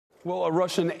Well, a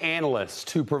Russian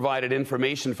analyst who provided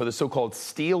information for the so-called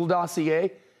Steele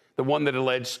dossier, the one that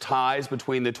alleged ties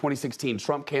between the 2016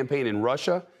 Trump campaign and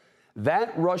Russia,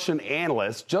 that Russian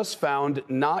analyst just found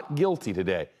not guilty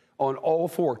today on all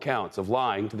 4 counts of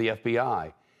lying to the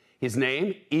FBI. His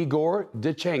name, Igor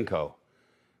Danchenko.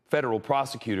 Federal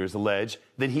prosecutors allege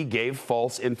that he gave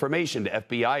false information to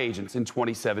FBI agents in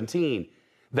 2017.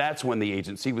 That's when the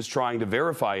agency was trying to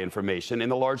verify information in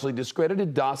the largely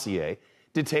discredited dossier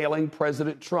detailing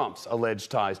President Trump's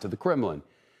alleged ties to the Kremlin.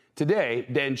 Today,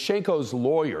 Danchenko's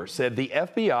lawyer said the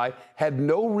FBI had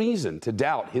no reason to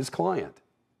doubt his client.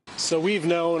 So we've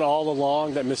known all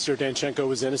along that Mr. Danchenko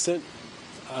was innocent.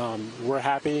 We're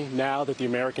happy now that the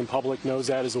American public knows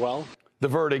that as well. The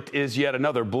verdict is yet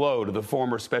another blow to the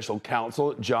former special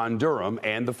counsel, John Durham,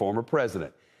 and the former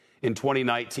president. In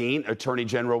 2019, Attorney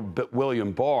General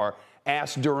William Barr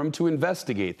asked Durham to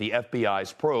investigate the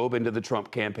FBI's probe into the Trump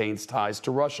campaign's ties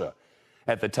to Russia.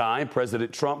 At the time,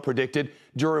 President Trump predicted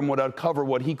Durham would uncover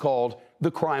what he called the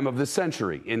crime of the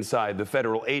century inside the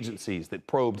federal agencies that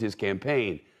probed his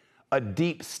campaign. A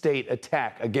deep state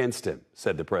attack against him,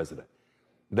 said the president.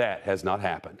 That has not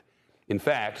happened. In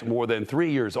fact, more than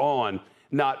 3 years on,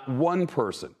 not one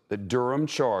person that Durham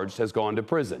charged has gone to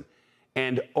prison,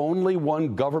 and only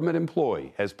one government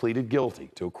employee has pleaded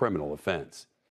guilty to a criminal offense.